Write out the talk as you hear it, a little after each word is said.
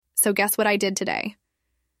So guess what I did today?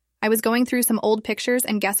 I was going through some old pictures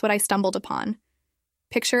and guess what I stumbled upon?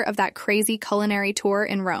 Picture of that crazy culinary tour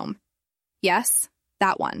in Rome. Yes,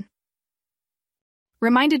 that one.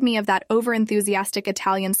 Reminded me of that over-enthusiastic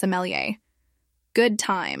Italian sommelier. Good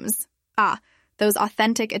times. Those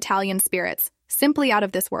authentic Italian spirits, simply out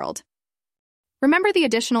of this world. Remember the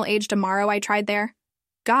additional aged Amaro I tried there?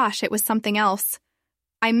 Gosh, it was something else.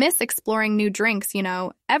 I miss exploring new drinks, you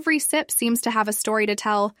know. Every sip seems to have a story to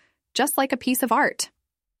tell, just like a piece of art.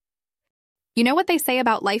 You know what they say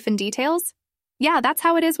about life in details? Yeah, that's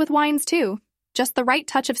how it is with wines too. Just the right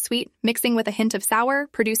touch of sweet, mixing with a hint of sour,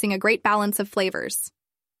 producing a great balance of flavors.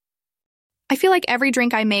 I feel like every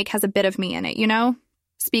drink I make has a bit of me in it, you know?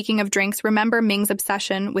 Speaking of drinks, remember Ming's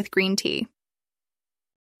obsession with green tea.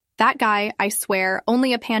 That guy, I swear,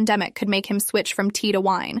 only a pandemic could make him switch from tea to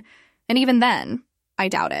wine. And even then, I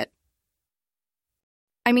doubt it.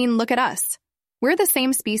 I mean, look at us. We're the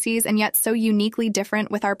same species and yet so uniquely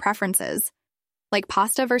different with our preferences. Like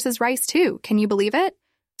pasta versus rice, too. Can you believe it?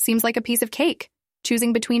 Seems like a piece of cake.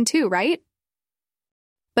 Choosing between two, right?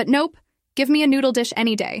 But nope. Give me a noodle dish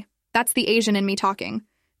any day. That's the Asian in me talking.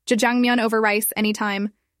 Jjajangmyeon over rice anytime.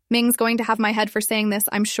 Ming's going to have my head for saying this,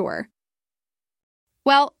 I'm sure.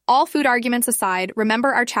 Well, all food arguments aside,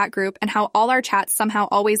 remember our chat group and how all our chats somehow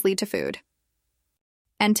always lead to food.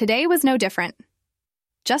 And today was no different.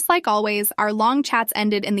 Just like always, our long chats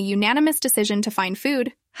ended in the unanimous decision to find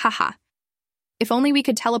food. Haha. If only we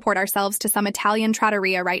could teleport ourselves to some Italian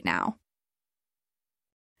trattoria right now.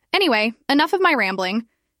 Anyway, enough of my rambling.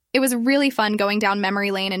 It was really fun going down memory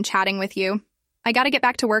lane and chatting with you. I gotta get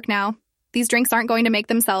back to work now. These drinks aren't going to make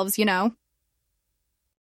themselves, you know.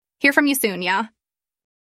 Hear from you soon, yeah?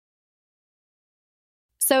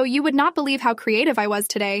 So you would not believe how creative I was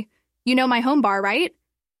today. You know my home bar, right?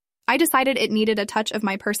 I decided it needed a touch of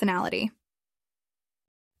my personality.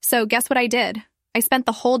 So guess what I did? I spent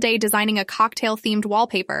the whole day designing a cocktail-themed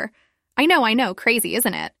wallpaper. I know, crazy,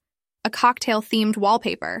 isn't it? A cocktail-themed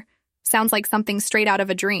wallpaper. Sounds like something straight out of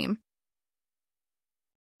a dream.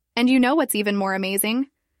 And you know what's even more amazing?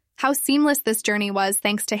 How seamless this journey was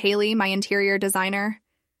thanks to Haley, my interior designer.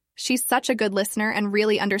 She's such a good listener and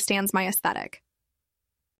really understands my aesthetic.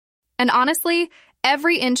 And honestly,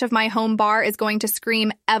 every inch of my home bar is going to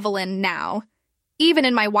scream Evelyn now. Even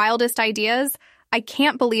in my wildest ideas, I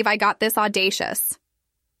can't believe I got this audacious.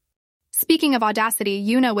 Speaking of audacity,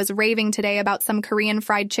 Yuna was raving today about some Korean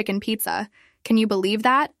fried chicken pizza. Can you believe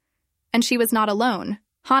that? And she was not alone.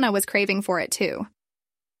 Hana was craving for it too.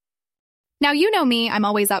 Now you know me, I'm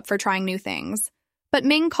always up for trying new things. But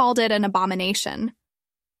Ming called it an abomination.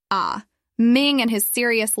 Ming and his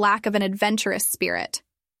serious lack of an adventurous spirit.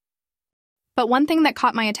 But one thing that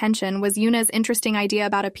caught my attention was Yuna's interesting idea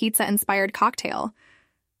about a pizza-inspired cocktail.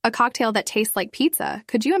 A cocktail that tastes like pizza,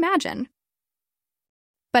 could you imagine?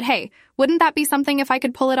 But hey, wouldn't that be something if I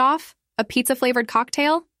could pull it off? A pizza-flavored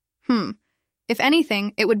cocktail? If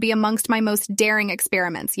anything, it would be amongst my most daring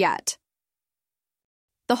experiments yet.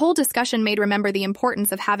 The whole discussion made remember the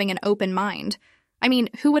importance of having an open mind. I mean,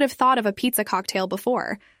 who would have thought of a pizza cocktail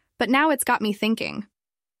before? But now it's got me thinking.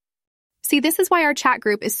 See, this is why our chat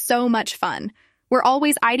group is so much fun. We're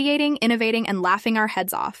always ideating, innovating, and laughing our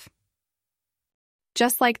heads off.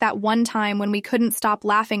 Just like that one time when we couldn't stop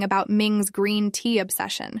laughing about Ming's green tea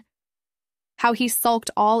obsession. How he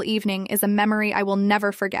sulked all evening is a memory I will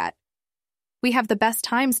never forget. We have the best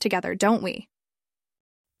times together, don't we?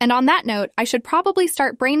 And on that note, I should probably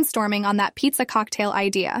start brainstorming on that pizza cocktail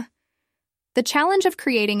idea. The challenge of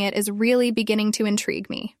creating it is really beginning to intrigue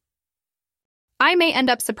me. I may end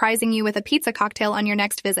up surprising you with a pizza cocktail on your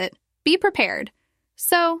next visit. Be prepared.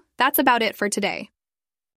 So, that's about it for today.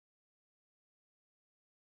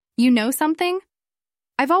 You know something?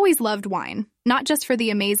 I've always loved wine, not just for the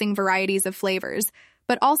amazing varieties of flavors,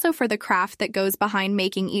 but also for the craft that goes behind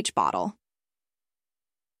making each bottle.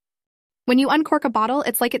 When you uncork a bottle,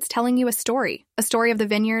 it's like it's telling you a story of the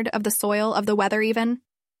vineyard, of the soil, of the weather even.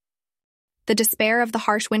 The despair of the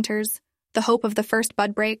harsh winters, the hope of the first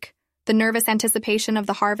bud break, the nervous anticipation of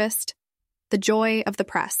the harvest, the joy of the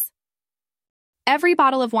press. Every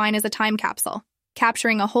bottle of wine is a time capsule,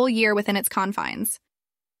 capturing a whole year within its confines.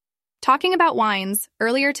 Talking about wines,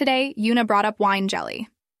 earlier today, Yuna brought up wine jelly.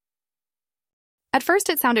 At first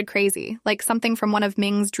it sounded crazy, like something from one of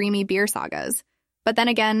Ming's dreamy beer sagas. But then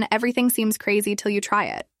again, everything seems crazy till you try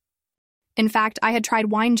it. In fact, I had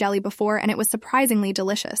tried wine jelly before and it was surprisingly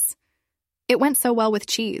delicious. It went so well with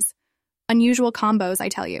cheese. Unusual combos, I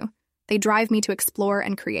tell you. They drive me to explore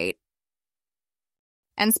and create.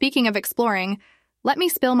 And speaking of exploring, let me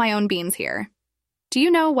spill my own beans here. Do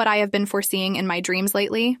you know what I have been foreseeing in my dreams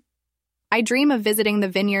lately? I dream of visiting the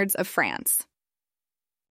vineyards of France.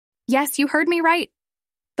 Yes, you heard me right.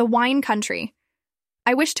 The wine country.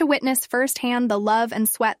 I wish to witness firsthand the love and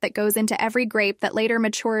sweat that goes into every grape that later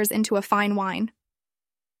matures into a fine wine.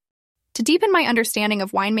 To deepen my understanding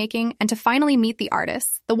of winemaking and to finally meet the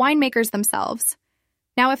artists, the winemakers themselves.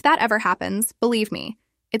 Now, if that ever happens, believe me,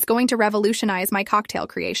 it's going to revolutionize my cocktail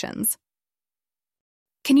creations.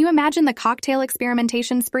 Can you imagine the cocktail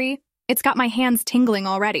experimentation spree? It's got my hands tingling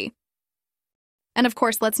already. And of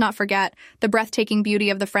course, let's not forget the breathtaking beauty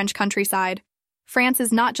of the French countryside. France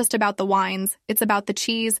is not just about the wines, it's about the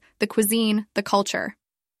cheese, the cuisine, the culture.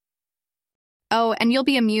 Oh, and you'll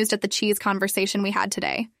be amused at the cheese conversation we had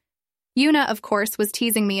today. Yuna, of course, was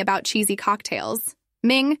teasing me about cheesy cocktails.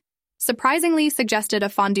 Ming surprisingly suggested a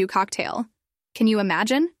fondue cocktail. Can you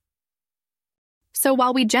imagine? So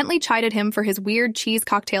while we gently chided him for his weird cheese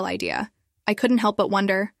cocktail idea, I couldn't help but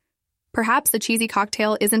wonder, perhaps a cheesy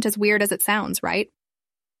cocktail isn't as weird as it sounds, right?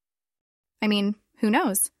 I mean, who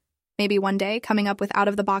knows? Maybe one day, coming up with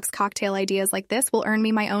out-of-the-box cocktail ideas like this will earn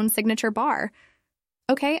me my own signature bar.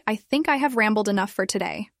 Okay, I think I have rambled enough for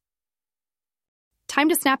today. Time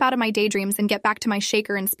to snap out of my daydreams and get back to my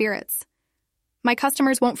shaker and spirits. My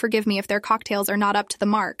customers won't forgive me if their cocktails are not up to the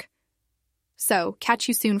mark. So, catch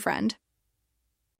you soon, friend.